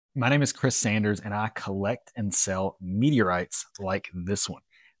My name is Chris Sanders, and I collect and sell meteorites like this one.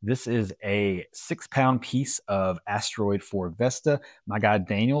 This is a 6 pound piece of Asteroid Vesta. My guy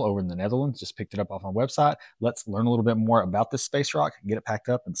Daniel over in the Netherlands just picked it up off my website. Let's learn a little bit more about this space rock, get it packed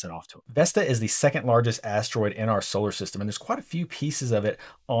up, and sent off to him. Vesta is the second largest asteroid in our solar system, and there's quite a few pieces of it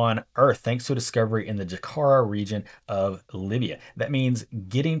on Earth thanks to a discovery in the Jakarta region of Libya. That means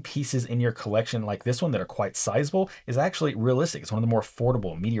getting pieces in your collection like this one that are quite sizable is actually realistic. It's one of the more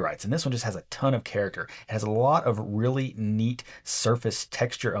affordable meteorites, and this one just has a ton of character. It has a lot of really neat surface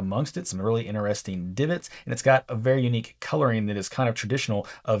texture amongst it, some really interesting divots, and it's got a very unique coloring that is kind of traditional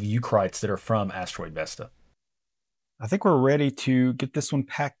of eucrites that are from Asteroid Vesta. I think we're ready to get this one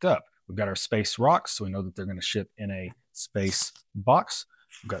packed up. We've got our space rocks, so we know that they're going to ship in a space box.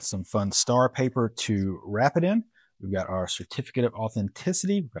 We've got some fun star paper to wrap it in. We've got our certificate of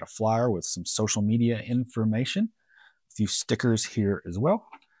authenticity. We've got a flyer with some social media information, a few stickers here as well.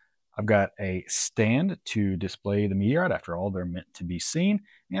 I've got a stand to display the meteorite. After all, they're meant to be seen.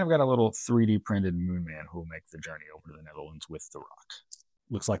 And I've got a little 3D printed moon man who will make the journey over to the Netherlands with the rock.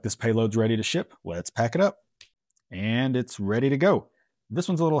 Looks like this payload's ready to ship. Let's pack it up. And it's ready to go. This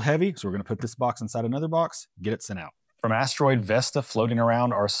one's a little heavy, so we're going to put this box inside another box, get it sent out. From Asteroid Vesta floating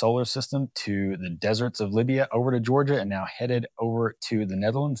around our solar system to the deserts of Libya over to Georgia and now headed over to the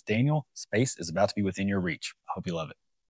Netherlands, Daniel, space is about to be within your reach. I hope you love it.